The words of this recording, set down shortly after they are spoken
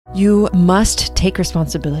You must take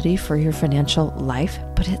responsibility for your financial life,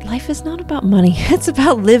 but life is not about money. It's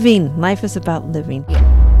about living. Life is about living.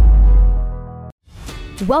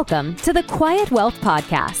 Welcome to the Quiet Wealth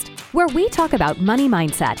Podcast, where we talk about money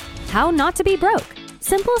mindset, how not to be broke,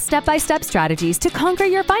 simple step-by-step strategies to conquer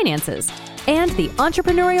your finances, and the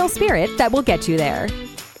entrepreneurial spirit that will get you there.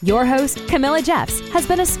 Your host, Camilla Jeffs, has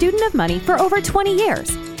been a student of money for over 20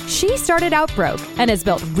 years. She started out broke and has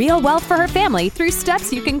built real wealth for her family through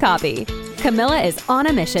steps you can copy. Camilla is on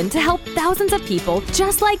a mission to help thousands of people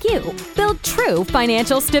just like you build true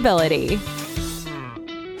financial stability.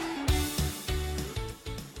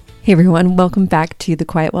 Hey everyone, welcome back to the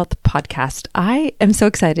Quiet Wealth Podcast. I am so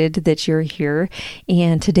excited that you're here,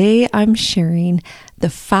 and today I'm sharing the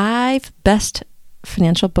 5 best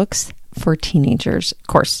financial books for teenagers, of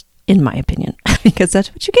course, in my opinion, because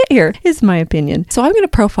that's what you get here, is my opinion. So I'm going to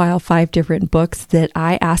profile 5 different books that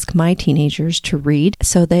I ask my teenagers to read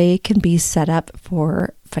so they can be set up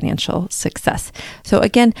for financial success. So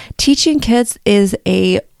again, teaching kids is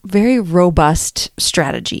a very robust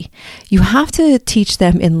strategy. You have to teach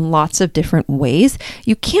them in lots of different ways.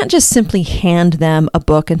 You can't just simply hand them a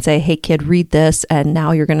book and say, hey kid, read this, and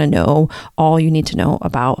now you're going to know all you need to know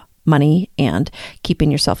about money and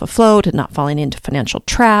keeping yourself afloat and not falling into financial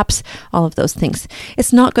traps, all of those things.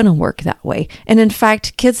 It's not going to work that way. And in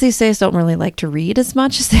fact, kids these days don't really like to read as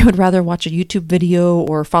much as they would rather watch a YouTube video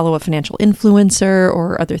or follow a financial influencer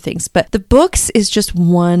or other things. But the books is just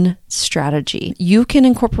one strategy. You can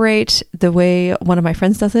incorporate the way one of my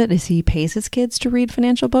friends does it is he pays his kids to read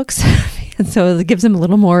financial books. And so it gives them a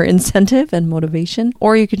little more incentive and motivation.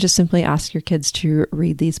 Or you can just simply ask your kids to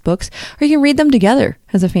read these books, or you can read them together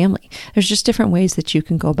as a family. There's just different ways that you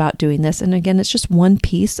can go about doing this. And again, it's just one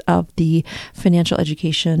piece of the financial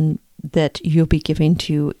education that you'll be giving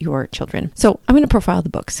to your children. So I'm going to profile the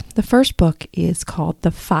books. The first book is called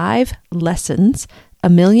The 5 Lessons a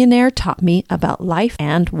Millionaire Taught Me About Life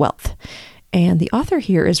and Wealth. And the author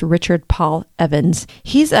here is Richard Paul Evans.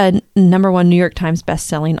 He's a #1 New York Times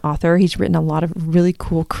best-selling author. He's written a lot of really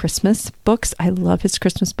cool Christmas books. I love his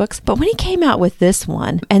Christmas books. But when he came out with this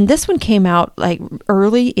one, and this one came out like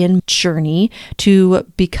early in journey to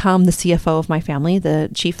become the CFO of my family, the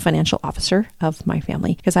chief financial officer of my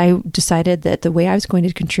family, because I decided that the way I was going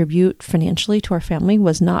to contribute financially to our family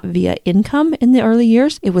was not via income in the early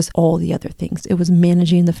years. It was all the other things. It was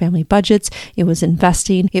managing the family budgets. It was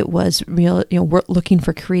investing. It was we're looking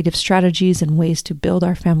for creative strategies and ways to build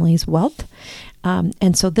our family's wealth.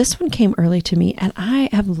 And so this one came early to me, and I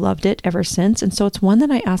have loved it ever since. And so it's one that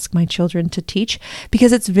I ask my children to teach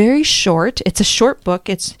because it's very short. It's a short book.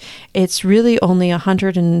 It's really only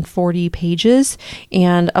 140 pages,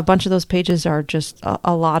 and a bunch of those pages are just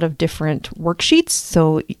a lot of different worksheets.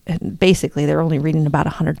 So basically, they're only reading about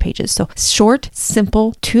 100 pages. So short,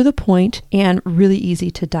 simple, to the point, and really easy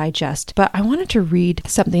to digest. But I wanted to read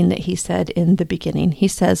something that he said in the beginning. He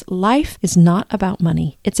says, life is not about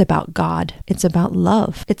money. It's about God. It's about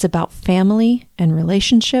love. It's about family and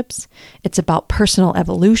relationships. It's about personal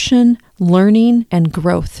evolution, learning, and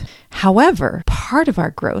growth. However, part of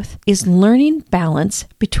our growth is learning balance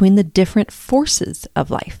between the different forces of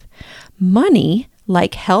life. Money,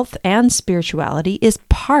 like health and spirituality, is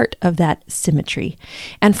part of that symmetry.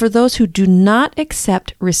 And for those who do not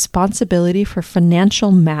accept responsibility for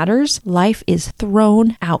financial matters, life is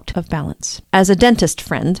thrown out of balance. As a dentist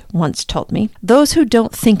friend once told me, those who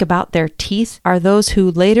don't think about their teeth are those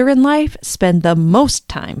who later in life spend the most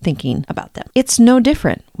time thinking about them. It's no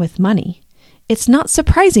different with money. It's not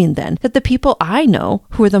surprising then that the people I know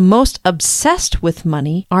who are the most obsessed with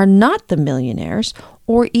money are not the millionaires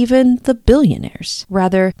or even the billionaires.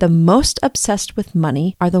 Rather, the most obsessed with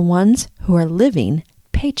money are the ones who are living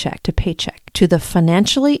paycheck to paycheck. To the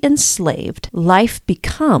financially enslaved, life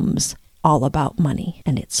becomes all about money,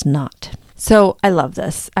 and it's not. So I love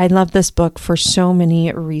this. I love this book for so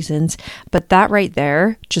many reasons, but that right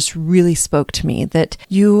there just really spoke to me that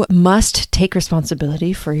you must take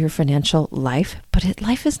responsibility for your financial life, but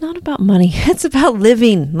life is not about money. It's about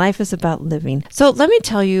living. Life is about living. So let me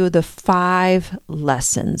tell you the 5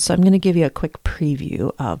 lessons. So I'm going to give you a quick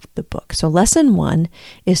preview of the book. So lesson 1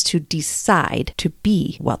 is to decide to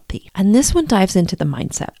be wealthy. And this one dives into the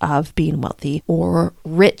mindset of being wealthy or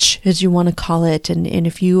rich, as you want to call it. And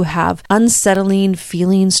if you have unsettling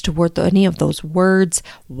feelings toward any of those words,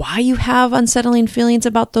 why you have unsettling feelings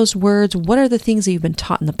about those words, what are the things that you've been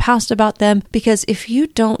taught in the past about them. Because if you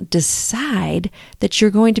don't decide that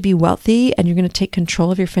you're going to be wealthy and you're going to take control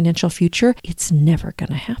of your financial future, it's never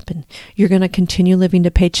going to happen. You're going to continue living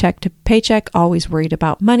to paycheck, always worried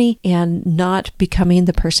about money and not becoming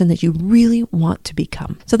the person that you really want to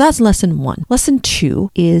become. So that's lesson 1. Lesson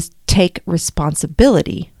 2 is take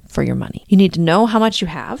responsibility for your money. You need to know how much you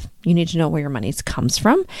have. You need to know where your money comes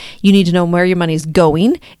from. You need to know where your money is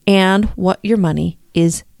going and what your money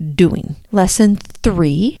is doing. Lesson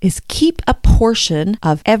 3 is keep a portion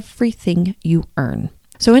of everything you earn.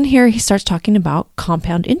 So in here, he starts talking about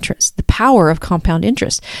compound interest, the power of compound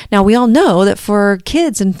interest. Now, we all know that for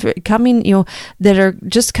kids and for that are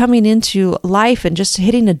just coming into life and just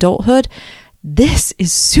hitting adulthood, this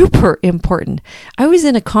is super important. I was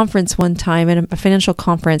in a conference one time, in a financial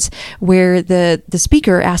conference, where the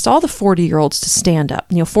speaker asked all the 40-year-olds to stand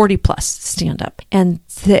up, 40 plus, stand up. And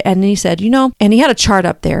he said, and he had a chart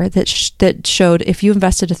up there that showed if you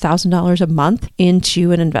invested $1,000 a month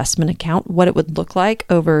into an investment account, what it would look like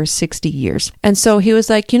over 60 years. And so he was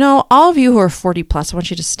like, all of you who are 40 plus, I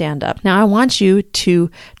want you to stand up. Now I want you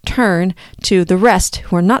to turn to the rest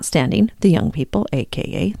who are not standing, the young people,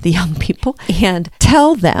 aka the young people, and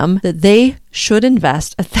tell them that they should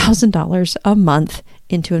invest $1,000 a month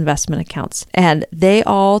into investment accounts. And they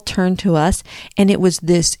all turned to us, and it was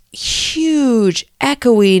this huge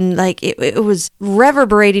echoing, like it was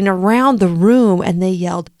reverberating around the room, and they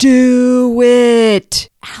yelled, "Do it!"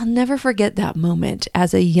 I'll never forget that moment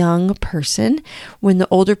as a young person when the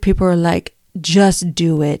older people are like, just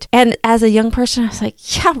do it. And as a young person, I was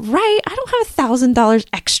like, yeah, right. I don't have $1,000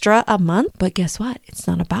 extra a month. But guess what? It's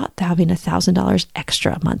not about having $1,000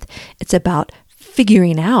 extra a month. It's about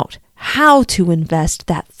figuring out how to invest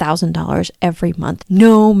that $1,000 every month,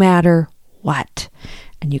 no matter what.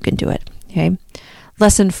 And you can do it. Okay.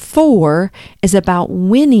 Lesson 4 is about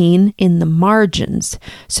winning in the margins.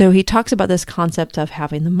 So he talks about this concept of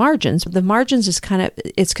having the margins. The margins is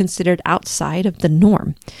it's considered outside of the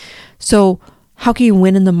norm. So how can you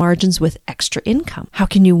win in the margins with extra income? How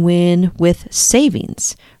can you win with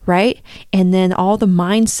savings, right? And then all the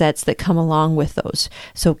mindsets that come along with those.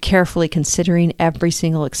 So carefully considering every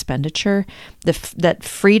single expenditure, that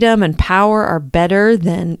freedom and power are better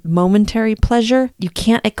than momentary pleasure. You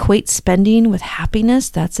can't equate spending with happiness.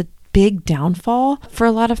 That's a big downfall for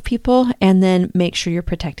a lot of people. And then make sure you're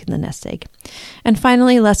protecting the nest egg. And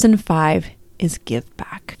finally, lesson 5 is give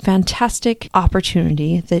back. Fantastic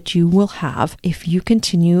opportunity that you will have if you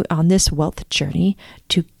continue on this wealth journey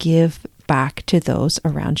to give back to those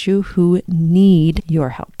around you who need your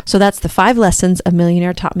help. So that's the 5 lessons a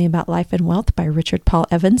millionaire taught me about life and wealth by Richard Paul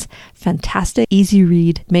Evans. Fantastic, easy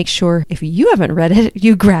read. Make sure if you haven't read it,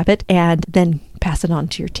 you grab it and then pass it on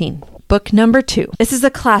to your team. Book number 2. This is a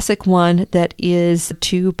classic one that is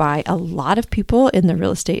to by a lot of people in the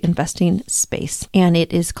real estate investing space. And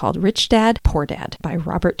it is called Rich Dad, Poor Dad by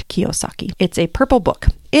Robert Kiyosaki. It's a purple book.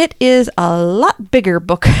 It is a lot bigger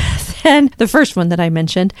book than the first one that I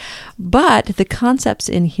mentioned, but the concepts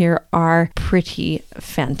in here are pretty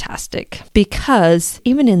fantastic because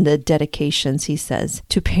even in the dedications, he says,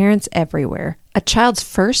 to parents everywhere, a child's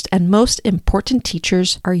first and most important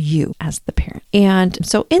teachers are you as the parent. And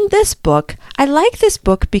so in this book, I like this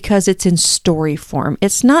book because it's in story form.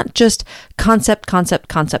 It's not just concept.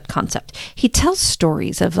 He tells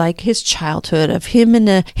stories of like his childhood, of him and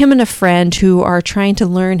a friend who are trying to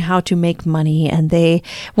learn how to make money. And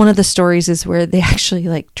one of the stories is where they actually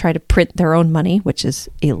like try to print their own money, which is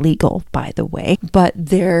illegal, by the way. But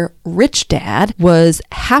their rich dad was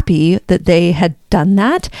happy that they had done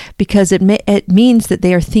that because it means that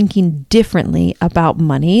they are thinking differently about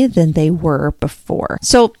money than they were before.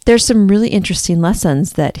 So there's some really interesting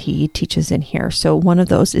lessons that he teaches in here. So one of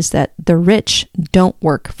those is that the rich don't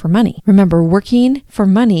work for money. Remember, working for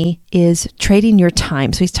money is trading your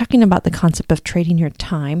time. So he's talking about the concept of trading your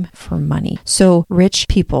time for money. So rich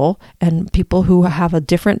people and people who have a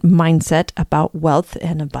different mindset about wealth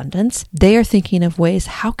and abundance, they are thinking of ways,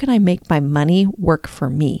 how can I make my money work for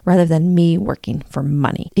me rather than me working for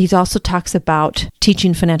money? He also talks about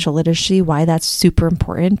teaching financial literacy, why that's super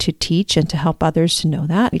important to teach and to help others to know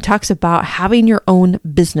that. He talks about having your own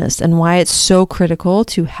business and why it's so critical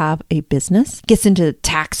to have a business. Gets into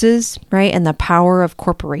taxes, right? And the power of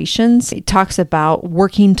corporations. He talks about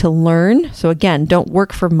working to learn. So again, don't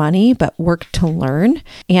work for money, but work to learn.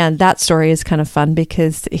 And that story is kind of fun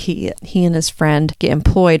because he and his friend get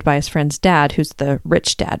employed by his friend's dad, who's the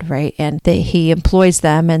rich dad, right? And he employs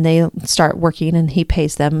them and they start working and he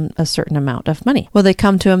pays them a certain amount of money. Well, they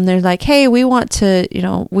come to him, they're like, hey, we want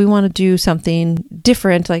to do something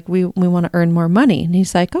different. Like we want to earn more money. And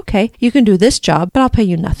he's like, okay, you can do this job, but I'll pay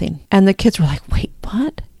you nothing. And the kids were like, wait,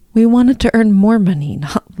 what? We wanted to earn more money,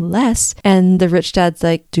 not less. And the rich dad's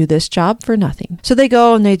like, do this job for nothing. So they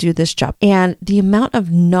go and they do this job. And the amount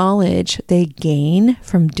of knowledge they gain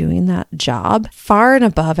from doing that job far and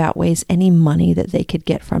above outweighs any money that they could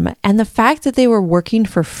get from it. And the fact that they were working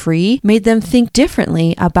for free made them think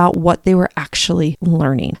differently about what they were actually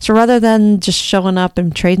learning. So rather than just showing up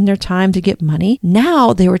and trading their time to get money,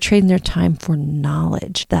 now they were trading their time for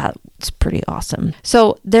knowledge. That's pretty awesome.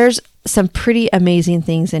 So there's some pretty amazing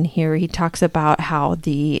things in here. He talks about how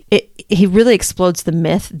he really explodes the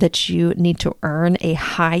myth that you need to earn a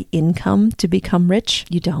high income to become rich.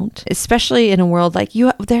 You don't, especially in a world like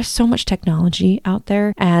there's so much technology out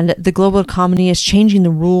there and the global economy is changing the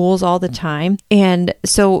rules all the time. And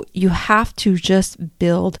so you have to just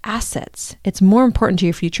build assets. It's more important to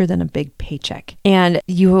your future than a big paycheck. And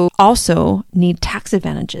you also need tax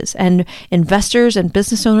advantages, and investors and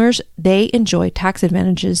business owners, they enjoy tax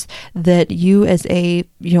advantages that you as a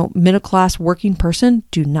middle class working person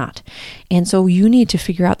do not. And so you need to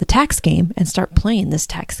figure out the tax game and start playing this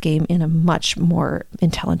tax game in a much more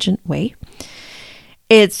intelligent way.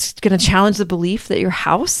 It's going to challenge the belief that your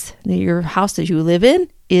house that you live in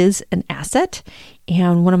is an asset.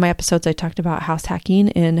 And one of my episodes, I talked about house hacking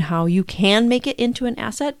and how you can make it into an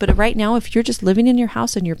asset. But right now, if you're just living in your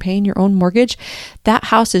house and you're paying your own mortgage, that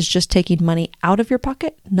house is just taking money out of your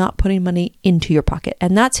pocket, not putting money into your pocket.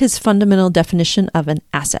 And that's his fundamental definition of an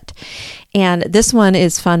asset. And this one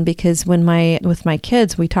is fun because with my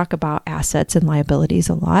kids, we talk about assets and liabilities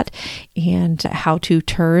a lot and how to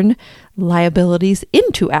turn liabilities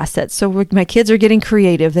into assets. So my kids are getting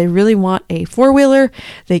creative. They really want a four-wheeler.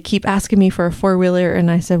 They keep asking me for a four-wheeler.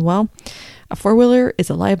 And I said, well, a four-wheeler is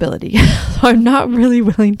a liability. So I'm not really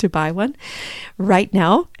willing to buy one right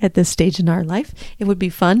now at this stage in our life. It would be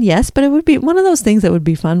fun, yes, but it would be one of those things that would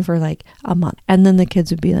be fun for like a month. And then the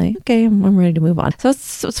kids would be like, okay, I'm ready to move on. So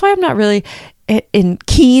that's why I'm not really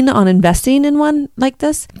keen on investing in one like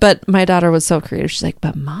this. But my daughter was so creative. She's like,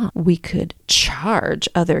 but Mom, we could charge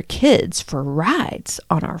other kids for rides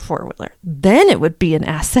on our four-wheeler. Then it would be an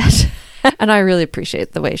asset. And I really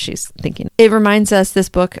appreciate the way she's thinking. This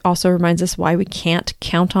book also reminds us why we can't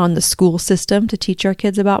count on the school system to teach our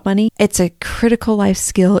kids about money. It's a critical life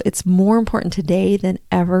skill. It's more important today than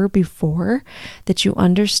ever before that you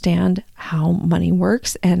understand how money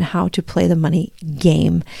works and how to play the money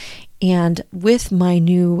game. And with my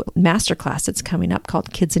new masterclass that's coming up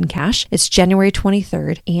called Kids in Cash, it's January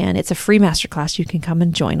 23rd, and it's a free masterclass. You can come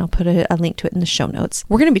and join. I'll put a link to it in the show notes.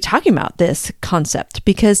 We're going to be talking about this concept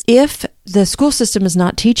because if the school system is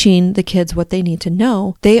not teaching the kids what they need to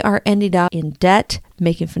know, they are ending up in debt,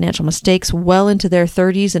 making financial mistakes well into their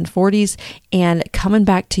 30s and 40s, and coming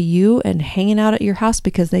back to you and hanging out at your house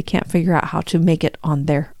because they can't figure out how to make it on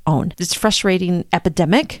their own. It's a frustrating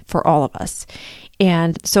epidemic for all of us.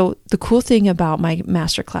 And so the cool thing about my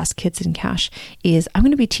masterclass, Kids in Cash, is I'm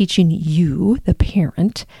going to be teaching you, the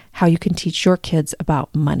parent, how you can teach your kids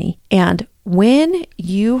about money. And when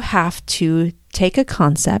you have to take a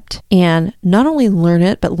concept and not only learn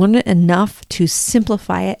it, but learn it enough to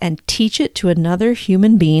simplify it and teach it to another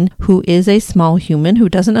human being who is a small human who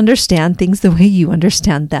doesn't understand things the way you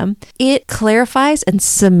understand them, it clarifies and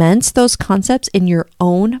cements those concepts in your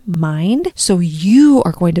own mind. So you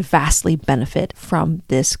are going to vastly benefit from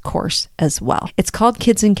this course as well. It's called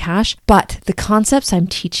Kids in Cash, but the concepts I'm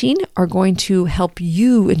teaching are going to help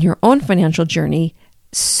you in your own financial journey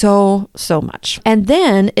so much. And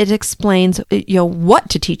then it explains, what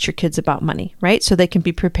to teach your kids about money, right? So they can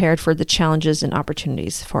be prepared for the challenges and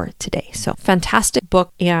opportunities for today. So fantastic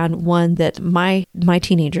book, and one that my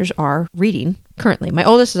teenagers are reading currently. My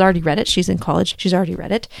oldest has already read it. She's in college. She's already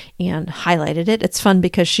read it and highlighted it. It's fun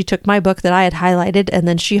because she took my book that I had highlighted and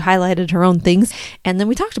then she highlighted her own things. And then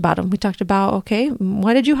we talked about them. We talked about, okay,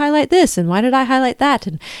 why did you highlight this? And why did I highlight that?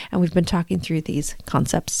 And we've been talking through these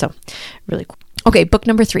concepts. So really cool. Okay, book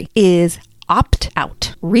number 3 is Opt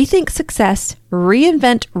Out. Rethink Success,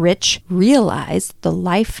 Reinvent Rich, Realize the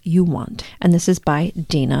Life You Want. And this is by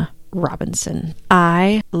Dana Robinson.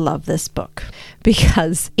 I love this book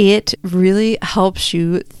because it really helps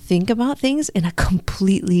you think about things in a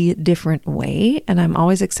completely different way. And I'm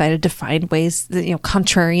always excited to find ways that,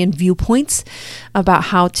 contrarian viewpoints about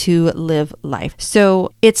how to live life.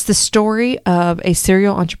 So it's the story of a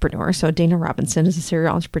serial entrepreneur. So Dana Robinson is a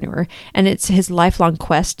serial entrepreneur, and it's his lifelong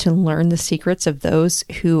quest to learn the secrets of those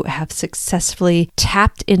who have successfully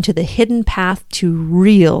tapped into the hidden path to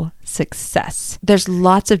real success. There's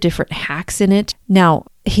lots of different hacks in it. Now,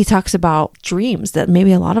 he talks about dreams that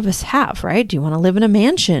maybe a lot of us have, right? Do you want to live in a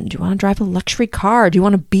mansion? Do you want to drive a luxury car? Do you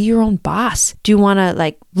want to be your own boss? Do you want to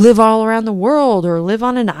like live all around the world or live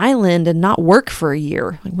on an island and not work for a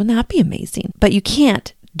year? Like, wouldn't that be amazing? But you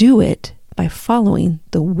can't do it by following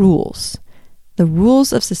the rules. The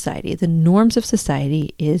rules of society, the norms of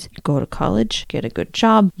society is you go to college, get a good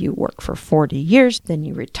job, you work for 40 years, then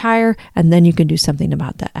you retire, and then you can do something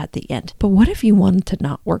about that at the end. But what if you wanted to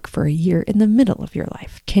not work for a year in the middle of your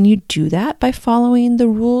life? Can you do that by following the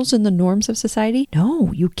rules and the norms of society?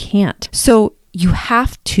 No, you can't. So you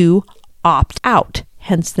have to opt out,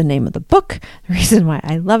 hence the name of the book, the reason why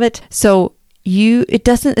I love it. So it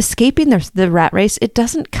doesn't escaping the rat race. It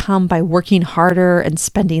doesn't come by working harder and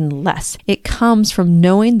spending less. It comes from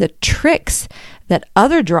knowing the tricks that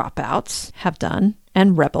other dropouts have done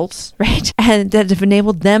and rebels, right? And that have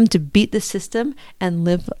enabled them to beat the system and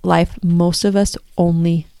live life most of us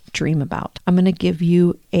only dream about. I'm going to give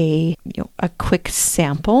you a quick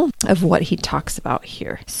sample of what he talks about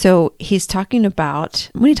here. So he's talking about,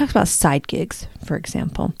 when he talks about side gigs, for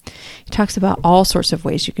example, he talks about all sorts of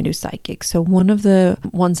ways you can do side gigs. So one of the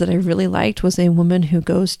ones that I really liked was a woman who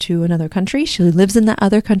goes to another country. She lives in that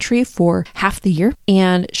other country for half the year,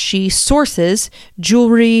 and she sources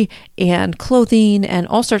jewelry and clothing and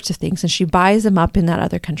all sorts of things, and she buys them up in that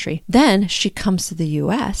other country. Then she comes to the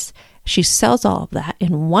US. She sells all of that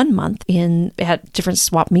in 1 month at different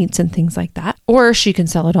swap meets and things like that. Or she can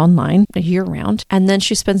sell it online year round. And then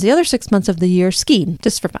she spends the other 6 months of the year skiing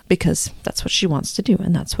just for fun, because that's what she wants to do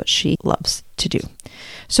and that's what she loves to do.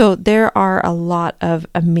 So there are a lot of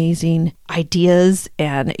amazing ideas,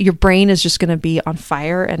 and your brain is just going to be on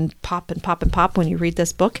fire and pop and pop and pop when you read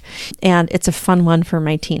this book. And it's a fun one for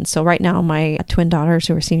my teens. So right now, my twin daughters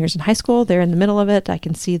who are seniors in high school, they're in the middle of it. I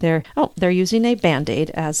can see they're using a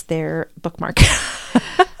Band-Aid as their bookmark.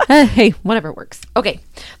 Hey, whatever works. Okay,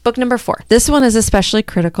 book number 4. This one is especially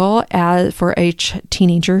critical for a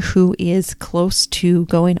teenager who is close to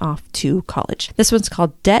going off to college. This one's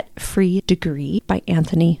called Debt-Free Degree by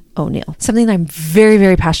Anthony O'Neil. Something I'm very,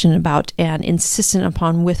 very passionate about and insistent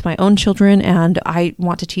upon with my own children, and I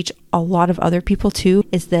want to teach a lot of other people too,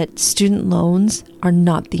 is that student loans are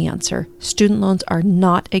not the answer. Student loans are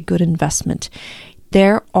not a good investment.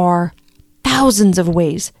 There are thousands of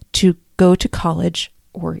ways to go to college,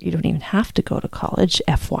 or you don't even have to go to college,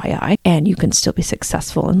 FYI, and you can still be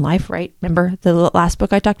successful in life, right? Remember the last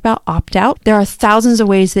book I talked about, Opt Out? There are thousands of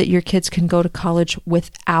ways that your kids can go to college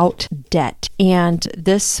without debt. And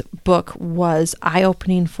this book was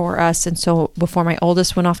eye-opening for us. And so before my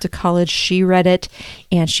oldest went off to college, she read it,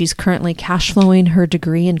 and she's currently cash flowing her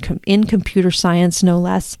degree in computer science, no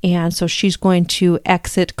less. And so she's going to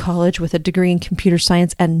exit college with a degree in computer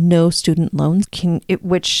science and no student loans,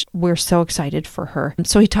 which we're so excited for her.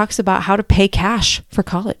 So he talks about how to pay cash for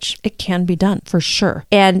college. It can be done for sure.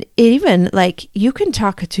 And even you can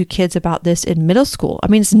talk to kids about this in middle school. I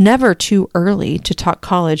mean, it's never too early to talk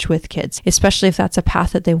college with kids, especially if that's a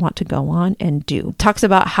path that they want to go on and do. Talks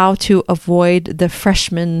about how to avoid the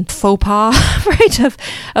freshman faux pas, right?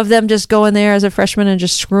 Of them just going there as a freshman and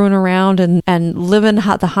just screwing around and living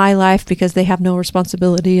the high life because they have no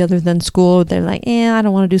responsibility other than school. They're like, I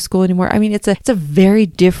don't want to do school anymore. I mean, it's a very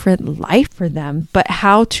different life for them, but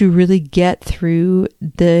how to really get through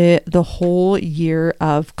the whole year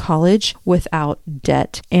of college without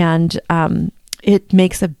debt. And it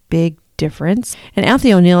makes a big difference. And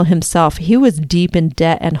Anthony O'Neil himself, he was deep in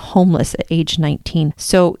debt and homeless at age 19.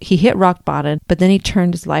 So he hit rock bottom, but then he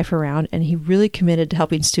turned his life around and he really committed to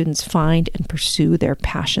helping students find and pursue their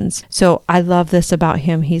passions. So I love this about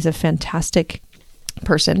him. He's a fantastic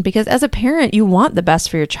person, because as a parent, you want the best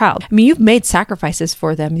for your child. I mean, you've made sacrifices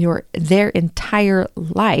for them their entire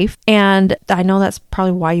life. And I know that's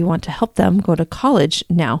probably why you want to help them go to college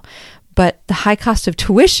now. But the high cost of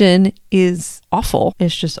tuition is awful.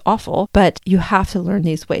 It's just awful. But you have to learn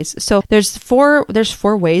these ways. So there's four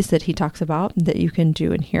ways that he talks about that you can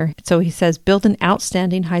do in here. So he says, build an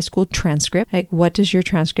outstanding high school transcript. Like, what does your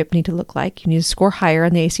transcript need to look like? You need to score higher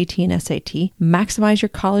on the ACT and SAT. Maximize your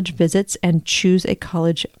college visits and choose a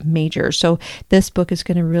college major. So this book is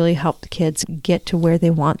going to really help the kids get to where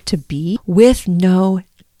they want to be with no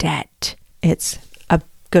debt. It's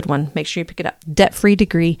good one. Make sure you pick it up. Debt-Free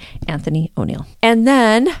Degree, Anthony O'Neil. And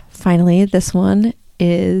then finally, this one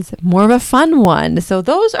is more of a fun one. So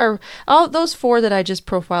those 4 that I just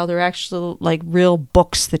profiled are actually like real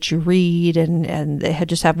books that you read, and they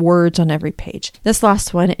just have words on every page. This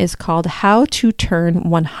last one is called How to Turn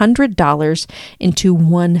 $100 into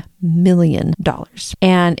 $1 Million.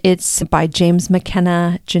 And it's by James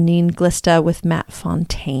McKenna, Janine Glista with Matt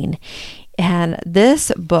Fontaine. And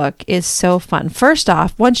this book is so fun. First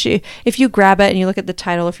off, if you grab it and you look at the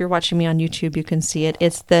title, if you're watching me on YouTube, you can see it.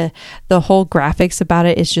 It's the whole graphics about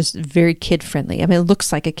it is just very kid friendly. I mean, it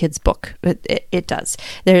looks like a kid's book. It does.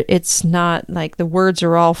 It's not like the words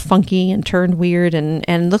are all funky and turned weird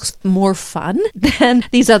and looks more fun than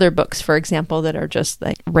these other books, for example, that are just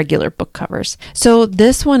like regular book covers. So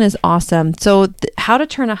this one is awesome. So How to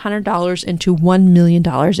Turn $100 into $1 million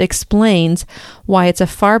explains why it's a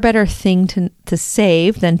far better thing to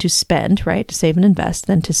save than to spend, right? To save and invest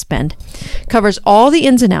than to spend. Covers all the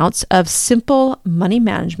ins and outs of simple money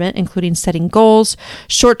management, including setting goals,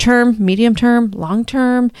 short-term, medium-term,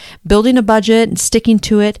 long-term, building a budget and sticking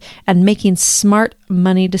to it, and making smart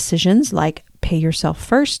money decisions like pay yourself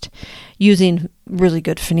first, using really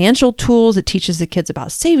good financial tools. It teaches the kids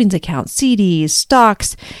about savings accounts, CDs,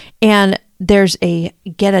 stocks, and there's a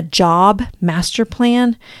get a job master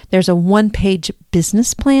plan. There's a 1-page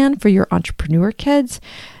business plan for your entrepreneur kids.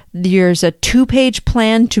 There's a 2-page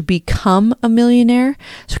plan to become a millionaire.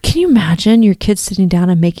 So can you imagine your kids sitting down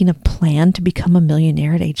and making a plan to become a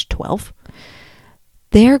millionaire at age 12?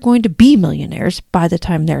 They're going to be millionaires by the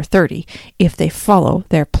time they're 30 if they follow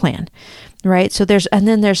their plan. Right. So there's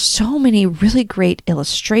so many really great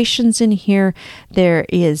illustrations in here. There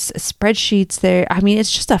is spreadsheets there. I mean,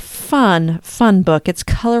 it's just a fun book. It's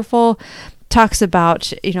colorful, talks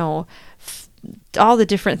about, all the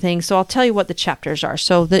different things. So I'll tell you what the chapters are.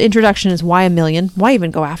 So the introduction is why $1 million? Why even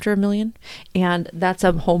go after $1 million? And that's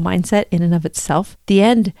a whole mindset in and of itself. The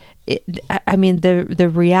end,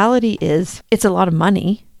 the reality is it's a lot of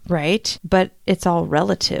money. Right? But it's all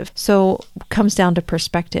relative. So it comes down to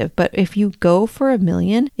perspective. But if you go for $1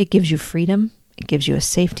 million, it gives you freedom. It gives you a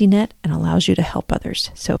safety net and allows you to help others.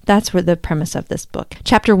 So that's where the premise of this book.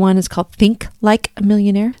 Chapter 1 is called Think Like a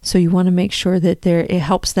Millionaire. So you want to make sure that it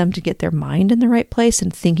helps them to get their mind in the right place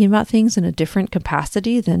and thinking about things in a different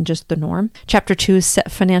capacity than just the norm. Chapter 2 is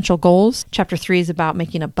Set Financial Goals. Chapter 3 is about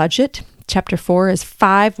making a budget. Chapter 4 is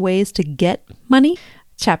 5 ways to get money.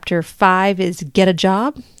 Chapter 5 is Get a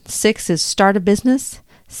Job. 6 is Start a Business.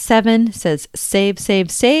 7 says Save,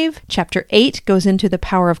 Save, Save. Chapter 8 goes into the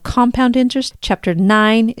power of compound interest. Chapter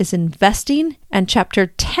 9 is Investing. And Chapter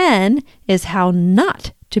 10 is How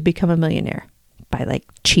Not to Become a Millionaire by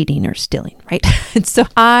cheating or stealing, right? And so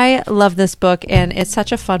I love this book, and it's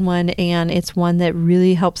such a fun one, and it's one that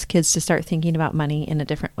really helps kids to start thinking about money in a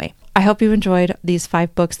different way. I hope you enjoyed these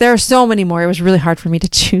 5 books. There are so many more. It was really hard for me to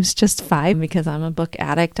choose just 5 because I'm a book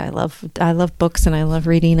addict. I love books, and I love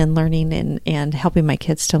reading and learning and helping my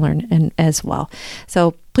kids to learn as well.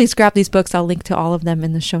 So please grab these books. I'll link to all of them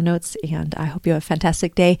in the show notes, and I hope you have a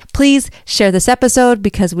fantastic day. Please share this episode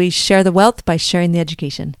because we share the wealth by sharing the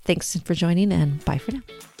education. Thanks for joining, and bye for now.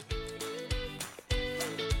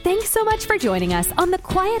 Thanks so much for joining us on the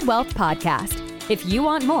Quiet Wealth Podcast. If you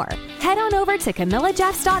want more, head on over to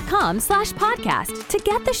CamillaJeffs.com/podcast to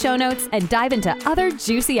get the show notes and dive into other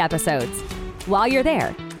juicy episodes. While you're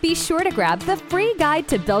there, be sure to grab the free guide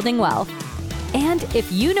to building wealth. And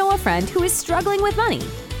if you know a friend who is struggling with money,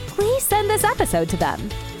 please send this episode to them.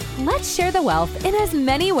 Let's share the wealth in as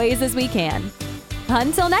many ways as we can.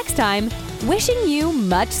 Until next time, wishing you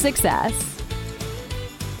much success.